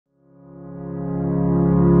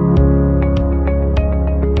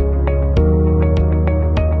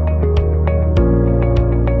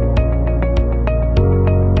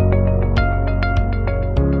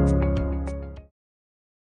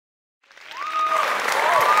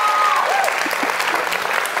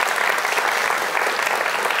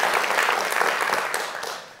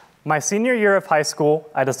My senior year of high school,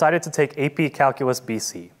 I decided to take AP Calculus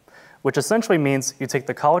BC, which essentially means you take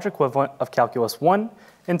the college equivalent of Calculus 1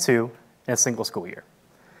 and 2 in a single school year.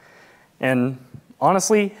 And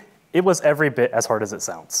honestly, it was every bit as hard as it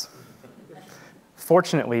sounds.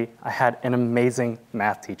 Fortunately, I had an amazing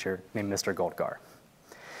math teacher named Mr. Goldgar.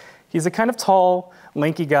 He's a kind of tall,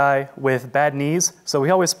 lanky guy with bad knees, so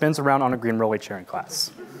he always spins around on a green rolly chair in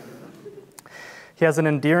class. He has an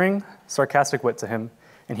endearing, sarcastic wit to him,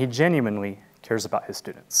 and he genuinely cares about his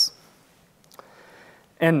students.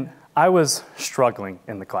 And I was struggling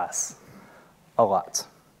in the class, a lot.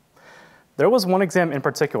 There was one exam in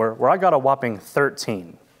particular where I got a whopping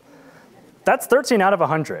 13. That's 13 out of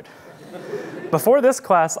 100. Before this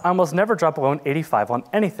class, I almost never dropped below an 85 on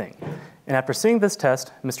anything. And after seeing this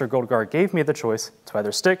test, Mr. Goldgar gave me the choice to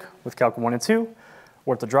either stick with Calc 1 and 2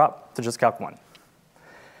 or to drop to just Calc 1.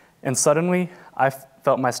 And suddenly, I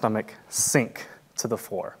felt my stomach sink to the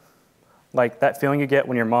floor. Like that feeling you get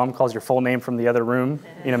when your mom calls your full name from the other room,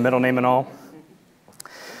 middle name and all.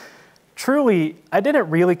 Truly, I didn't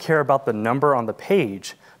really care about the number on the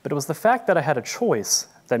page, but it was the fact that I had a choice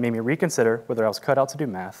that made me reconsider whether I was cut out to do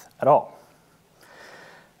math at all.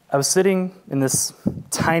 I was sitting in this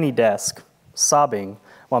tiny desk, sobbing,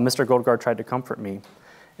 while Mr. Goldgar tried to comfort me,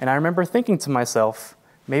 and I remember thinking to myself,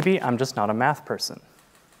 maybe I'm just not a math person.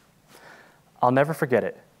 I'll never forget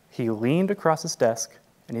it. He leaned across his desk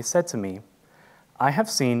and he said to me, I have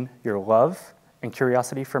seen your love and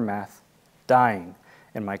curiosity for math dying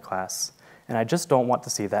in my class, and I just don't want to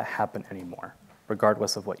see that happen anymore,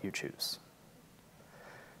 regardless of what you choose.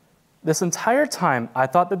 This entire time, I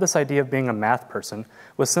thought that this idea of being a math person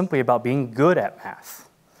was simply about being good at math.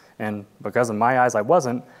 And because in my eyes I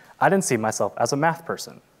wasn't, I didn't see myself as a math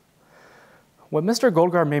person. What Mr.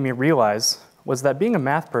 Goldgar made me realize was that being a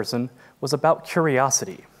math person was about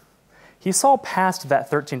curiosity. He saw past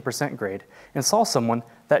that 13% grade and saw someone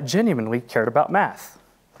that genuinely cared about math.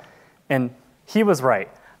 And he was right.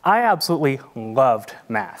 I absolutely loved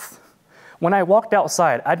math. When I walked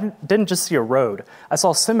outside, I didn't just see a road. I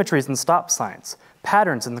saw symmetries in stop signs,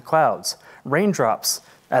 patterns in the clouds, raindrops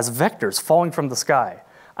as vectors falling from the sky.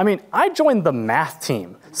 I mean, I joined the math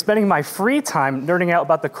team, spending my free time nerding out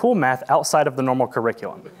about the cool math outside of the normal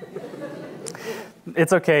curriculum.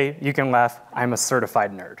 It's okay, you can laugh, I'm a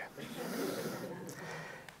certified nerd.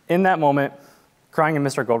 In that moment, crying in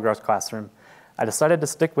Mr. Goldgar's classroom, I decided to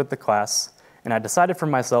stick with the class, and I decided for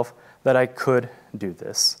myself that I could do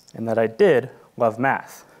this, and that I did love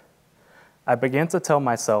math. I began to tell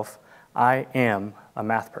myself, I am a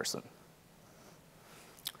math person.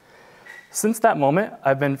 Since that moment,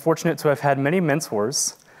 I've been fortunate to have had many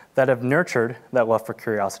mentors that have nurtured that love for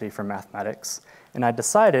curiosity for mathematics, and I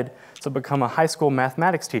decided to become a high school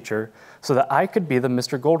mathematics teacher so that I could be the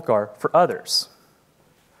Mr. Goldgar for others.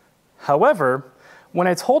 However, when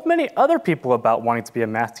I told many other people about wanting to be a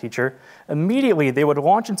math teacher, immediately they would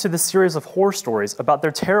launch into this series of horror stories about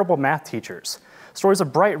their terrible math teachers, stories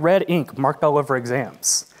of bright red ink marked all over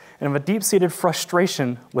exams, and of a deep-seated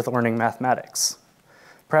frustration with learning mathematics.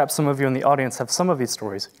 Perhaps some of you in the audience have some of these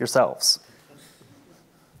stories yourselves.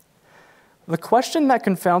 The question that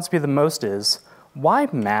confounds me the most is, why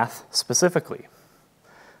math specifically?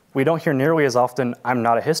 We don't hear nearly as often, I'm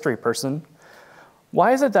not a history person.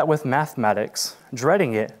 Why is it that with mathematics,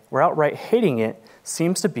 dreading it or outright hating it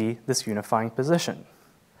seems to be this unifying position?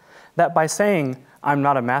 That by saying, I'm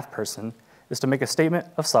not a math person, is to make a statement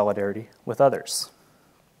of solidarity with others.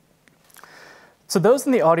 To those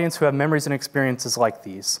in the audience who have memories and experiences like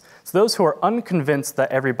these, to those who are unconvinced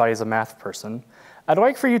that everybody's a math person, I'd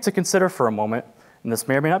like for you to consider for a moment, and this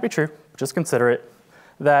may or may not be true, just consider it,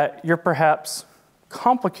 that your perhaps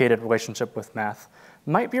complicated relationship with math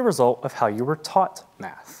might be a result of how you were taught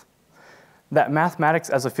math. That mathematics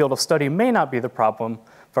as a field of study may not be the problem,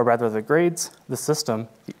 but rather the grades, the system,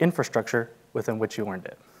 the infrastructure within which you learned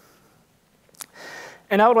it.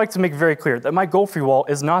 And I would like to make very clear that my goal for you all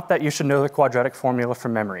is not that you should know the quadratic formula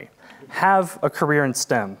from memory, have a career in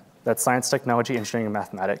STEM, that's science, technology, engineering, and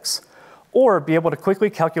mathematics, or be able to quickly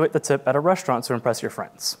calculate the tip at a restaurant to impress your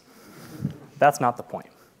friends. That's not the point.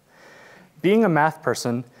 Being a math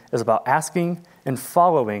person is about asking and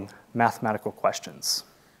following mathematical questions,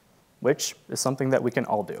 which is something that we can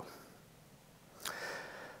all do.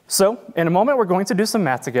 So, in a moment, we're going to do some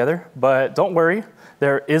math together, but don't worry,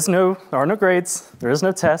 there are no grades, there is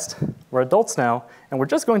no test. We're adults now, and we're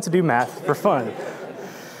just going to do math for fun.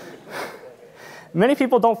 Many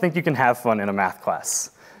people don't think you can have fun in a math class.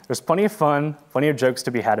 There's plenty of fun, plenty of jokes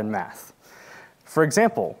to be had in math. For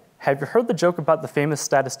example, have you heard the joke about the famous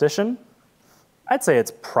statistician? I'd say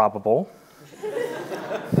it's probable.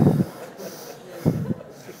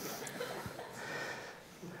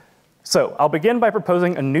 So I'll begin by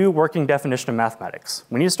proposing a new working definition of mathematics.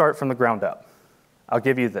 We need to start from the ground up. I'll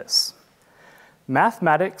give you this.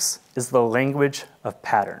 Mathematics is the language of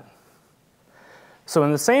pattern. So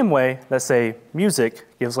in the same way that, say, music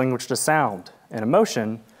gives language to sound and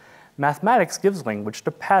emotion, mathematics gives language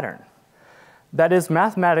to pattern. That is,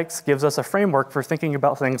 mathematics gives us a framework for thinking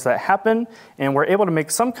about things that happen, and we're able to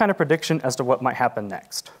make some kind of prediction as to what might happen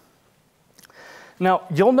next. Now,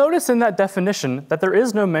 you'll notice in that definition that there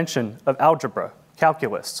is no mention of algebra,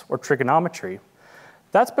 calculus, or trigonometry.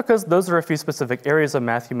 That's because those are a few specific areas of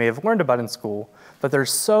math you may have learned about in school, but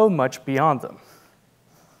there's so much beyond them.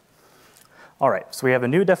 All right, so we have a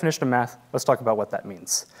new definition of math. Let's talk about what that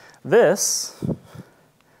means. This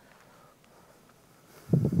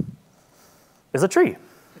is a tree.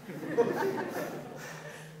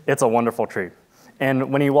 It's a wonderful tree.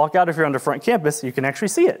 And when you walk out, if you're on the front campus, you can actually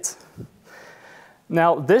see it.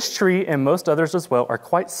 Now, this tree and most others as well are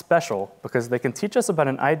quite special because they can teach us about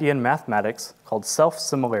an idea in mathematics called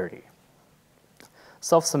self-similarity.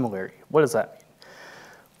 Self-similarity, what does that mean?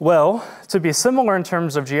 Well, to be similar in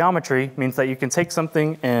terms of geometry means that you can take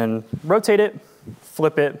something and rotate it,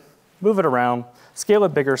 flip it, move it around, scale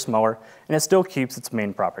it bigger or smaller, and it still keeps its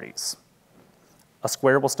main properties. A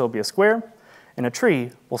square will still be a square, and a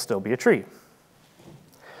tree will still be a tree.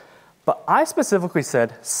 But I specifically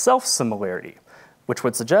said self-similarity, which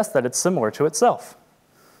would suggest that it's similar to itself.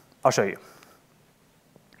 I'll show you.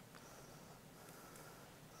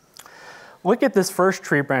 Look at this first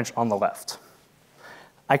tree branch on the left.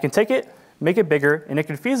 I can take it, make it bigger, and it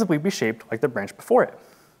can feasibly be shaped like the branch before it.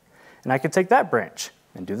 And I can take that branch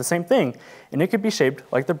and do the same thing, and it could be shaped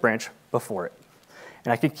like the branch before it.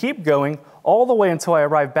 And I could keep going all the way until I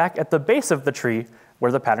arrive back at the base of the tree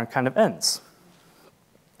where the pattern kind of ends.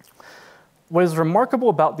 What is remarkable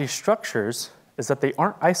about these structures is that they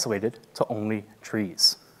aren't isolated to only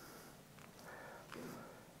trees.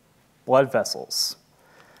 Blood vessels,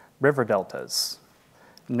 river deltas,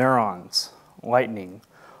 neurons, lightning,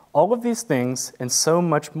 all of these things and so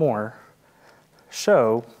much more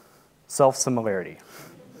show self-similarity.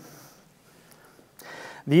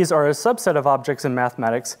 These are a subset of objects in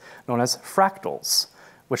mathematics known as fractals,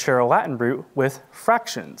 which share a Latin root with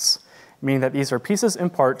fractions, meaning that these are pieces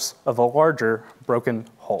and parts of a larger broken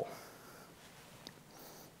whole.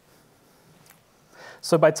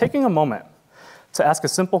 So by taking a moment to ask a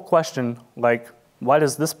simple question like, why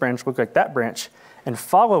does this branch look like that branch, and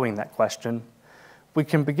following that question, we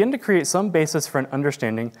can begin to create some basis for an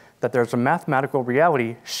understanding that there's a mathematical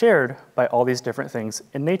reality shared by all these different things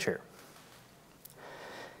in nature.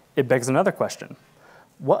 It begs another question.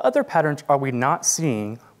 What other patterns are we not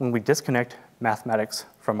seeing when we disconnect mathematics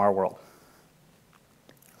from our world?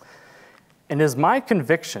 And it is my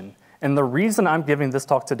conviction, and the reason I'm giving this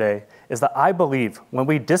talk today, is that I believe when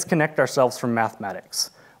we disconnect ourselves from mathematics,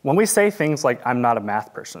 when we say things like, I'm not a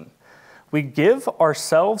math person, we give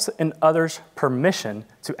ourselves and others permission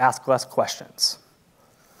to ask less questions.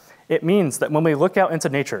 It means that when we look out into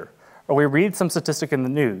nature, or we read some statistic in the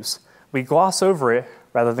news, we gloss over it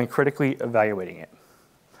rather than critically evaluating it.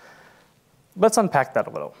 Let's unpack that a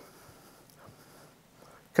little.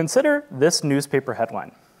 Consider this newspaper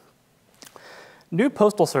headline. New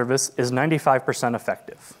Postal Service is 95%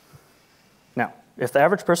 effective. Now, if the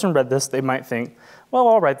average person read this, they might think, well,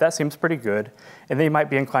 all right, that seems pretty good, and they might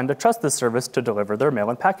be inclined to trust this service to deliver their mail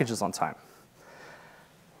and packages on time.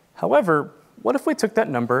 However, what if we took that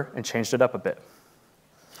number and changed it up a bit?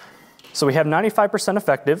 So we have 95%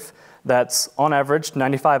 effective. That's on average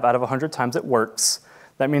 95 out of 100 times it works.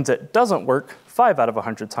 That means it doesn't work 5 out of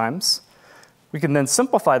 100 times. We can then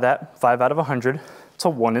simplify that 5 out of 100 to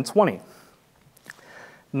 1 in 20.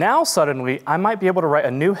 Now suddenly, I might be able to write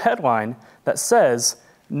a new headline that says,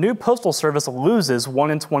 New Postal Service loses 1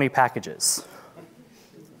 in 20 packages.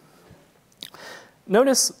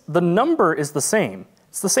 Notice the number is the same.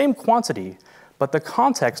 It's the same quantity, but the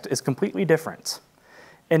context is completely different.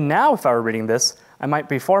 And now if I were reading this, I might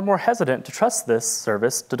be far more hesitant to trust this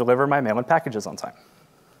service to deliver my mail and packages on time.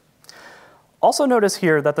 Also notice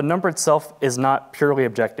here that the number itself is not purely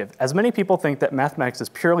objective, as many people think that mathematics is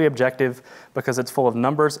purely objective because it's full of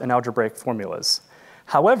numbers and algebraic formulas.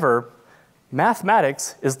 However,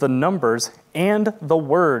 mathematics is the numbers and the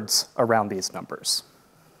words around these numbers.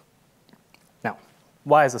 Now,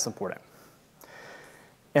 why is this important?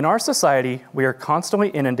 In our society, we are constantly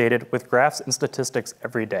inundated with graphs and statistics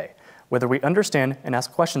every day, whether we understand and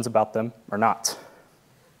ask questions about them or not.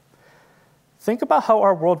 Think about how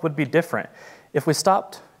our world would be different if we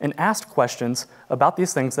stopped and asked questions about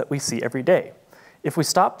these things that we see every day, if we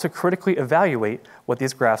stopped to critically evaluate what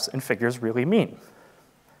these graphs and figures really mean.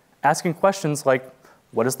 Asking questions like,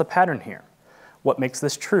 What is the pattern here? What makes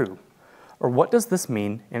this true? Or what does this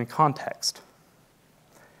mean in context?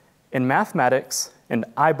 In mathematics, and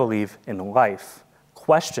I believe in life,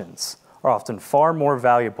 questions are often far more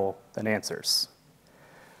valuable than answers.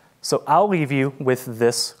 So I'll leave you with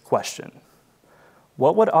this question.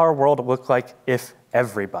 What would our world look like if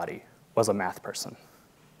everybody was a math person?